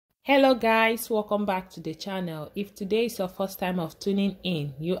Hello guys, welcome back to the channel. If today is your first time of tuning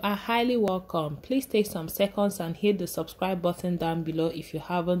in, you are highly welcome. Please take some seconds and hit the subscribe button down below if you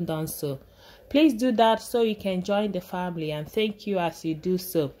haven't done so. Please do that so you can join the family, and thank you as you do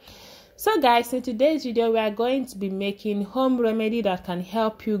so. So guys, in today's video we are going to be making home remedy that can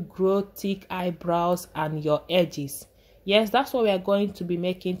help you grow thick eyebrows and your edges. Yes, that's what we are going to be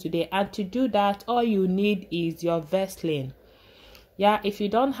making today, and to do that all you need is your Vaseline. Yeah, if you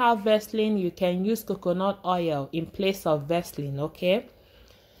don't have Vaseline, you can use coconut oil in place of Vaseline, okay?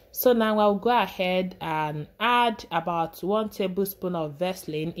 So now I'll go ahead and add about 1 tablespoon of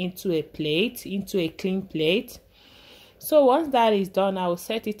Vaseline into a clean plate. So once that is done, I will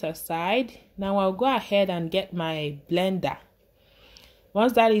set it aside. Now I'll go ahead and get my blender.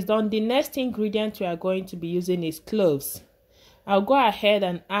 Once that is done, the next ingredient we are going to be using is cloves. I'll go ahead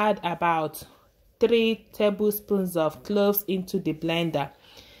and add about 3 tablespoons of cloves into the blender.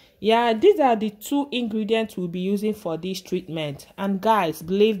 Yeah, these are the 2 ingredients we'll be using for this treatment. And guys,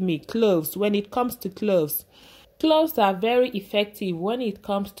 believe me, cloves, when it comes to cloves are very effective when it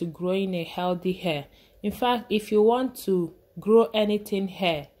comes to growing a healthy hair. In fact, if you want to grow anything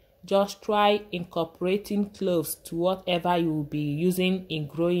hair, just try incorporating cloves to whatever you will be using in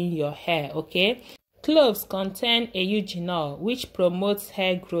growing your hair, okay? Cloves contain a eugenol, which promotes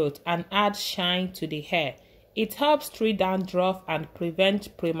hair growth and adds shine to the hair. It helps treat dandruff and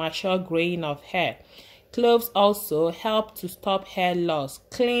prevent premature graying of hair. Cloves also help to stop hair loss,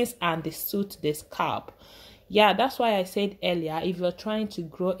 cleanse and soothe the scalp. Yeah, that's why I said earlier, if you're trying to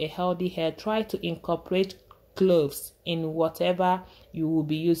grow a healthy hair, try to incorporate cloves in whatever you will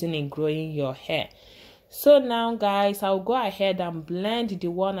be using in growing your hair. So now guys, I'll go ahead and blend the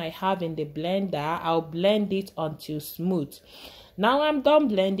one I have in the blender. I'll blend it until smooth. Now I'm done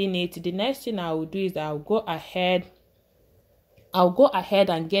blending it. The next thing I will do is I'll go ahead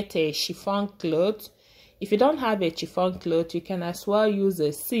and get a chiffon cloth. If you don't have a chiffon cloth, you can as well use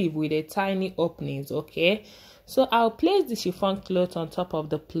a sieve with a tiny openings, okay? So I'll place the chiffon cloth on top of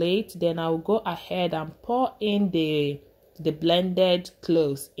the plate. Then I'll go ahead and pour in the blended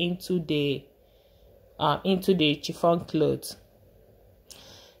cloves into the chiffon cloth.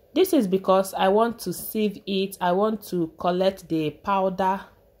 This is because I want to sieve it. I want to collect the powder,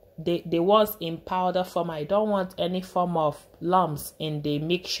 the ones in powder form. I don't want any form of lumps in the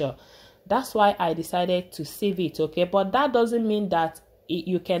mixture. That's why I decided to sieve it, okay? But that doesn't mean that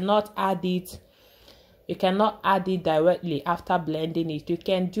you cannot add it. You cannot add it directly after blending it. You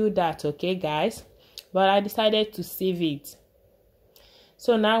can do that, okay guys? But I decided to sieve it.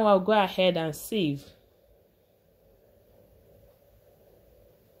 So now I'll go ahead and sieve.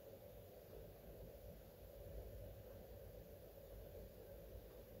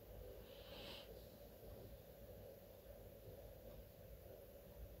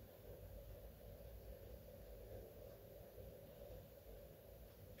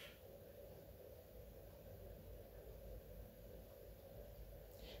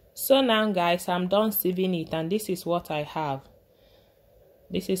 So now guys, I'm done sieving it, and this is what I have.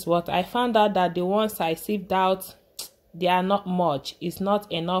 This is what I found out, that the ones I sieved out, they are not much. It's not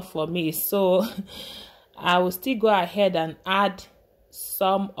enough for me. So I will still go ahead and add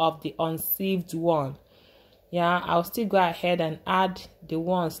some of the unsieved one. Yeah, I'll still go ahead and add the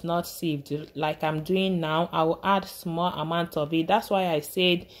ones not sieved like I'm doing now. I will add small amount of it. That's why I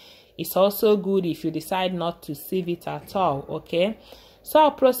said it's also good if you decide not to sieve it at all, okay? So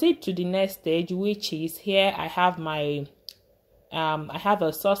I'll proceed to the next stage, which is here I have my I have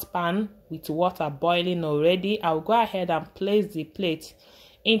a saucepan with water boiling already. I'll go ahead and place the plate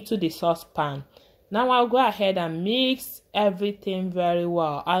into the saucepan. Now I'll go ahead and mix everything very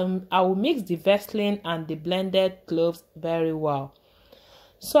well. I will mix the Vaseline and the blended cloves very well.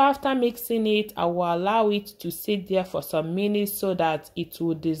 So after mixing it, I will allow it to sit there for some minutes so that it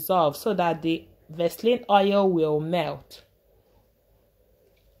will dissolve, so that the Vaseline oil will melt.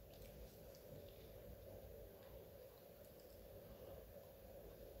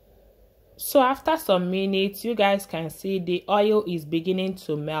 So after some minutes, you guys can see the oil is beginning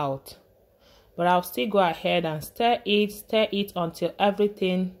to melt. But I'll still go ahead and stir it until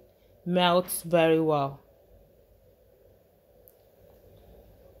everything melts very well.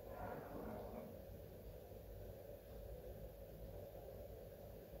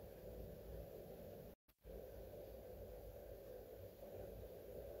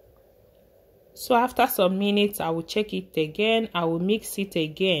 So after some minutes, I will check it again. I will mix it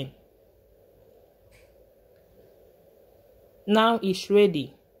again. Now it's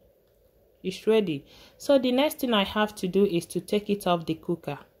ready. It's ready. So the next thing I have to do is to take it off the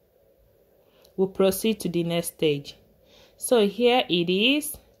cooker. We'll proceed to the next stage. So here it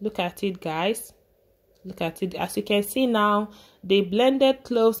is. Look at it, guys. Look at it. As you can see now, the blended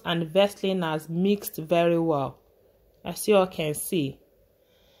cloves and Vaseline has mixed very well, as you all can see.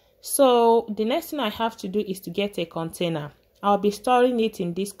 So the next thing I have to do is to get a container. I'll be storing it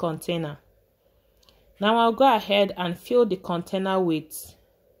in this container. Now I'll go ahead and fill the container with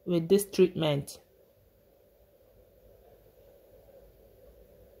this treatment.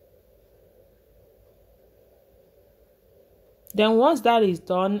 Then once that is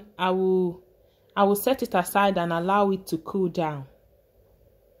done, I will set it aside and allow it to cool down.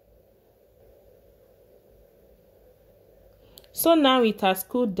 So now it has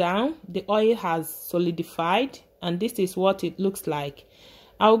cooled down, the oil has solidified, and this is what it looks like.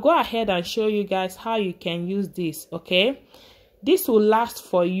 I'll go ahead and show you guys how you can use this, okay? This will last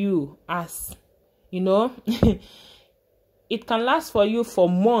for you, as you know. It can last for you for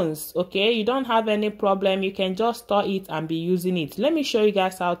months, okay? You don't have any problem. You can just store it and be using it. Let me show you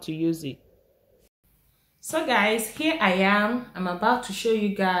guys how to use it. So guys, here I am. I'm about to show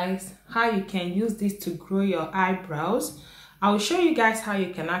you guys how you can use this to grow your eyebrows. I will show you guys how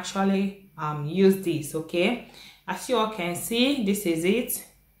you can actually use this, okay? As you all can see, this is it.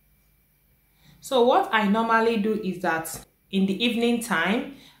 So what I normally do is that in the evening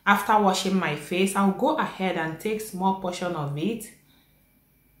time, after washing my face, I'll go ahead and take small portion of it.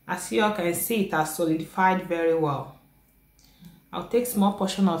 As you all can see, it has solidified very well. I'll take small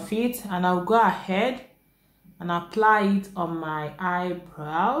portion of it and I'll go ahead and apply it on my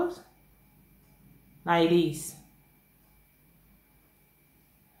eyebrows like this.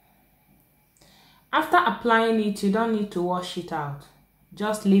 After applying it, you don't need to wash it out.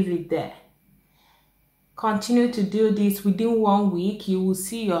 Just leave it there. Continue to do this. Within 1 week, you will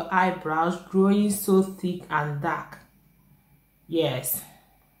see your eyebrows growing so thick and dark. Yes.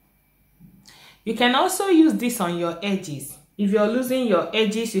 You can also use this on your edges. If you're losing your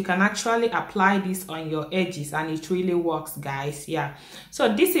edges, you can actually apply this on your edges and it really works, guys. Yeah.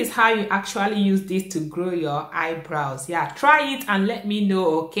 So this is how you actually use this to grow your eyebrows. Yeah. Try it and let me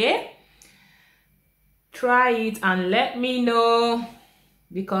know, okay? Try it and let me know,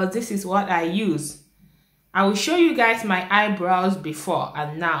 because this is what I use. I will show you guys my eyebrows before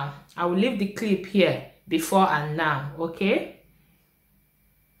and now. I will leave the clip here, before and now, okay?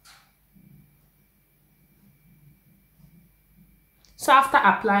 So after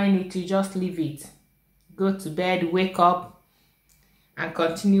applying it, you just leave it. Go to bed, wake up, and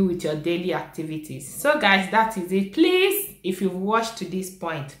continue with your daily activities. So guys, that is it. Please, if you've watched to this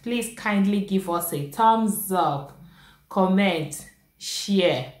point, please kindly give us a thumbs up, comment,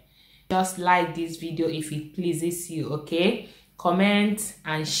 share. Just like this video if it pleases you, okay? Comment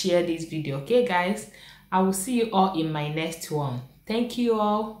and share this video, okay guys? I will see you all in my next one. Thank you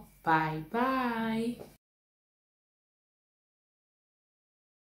all. Bye bye.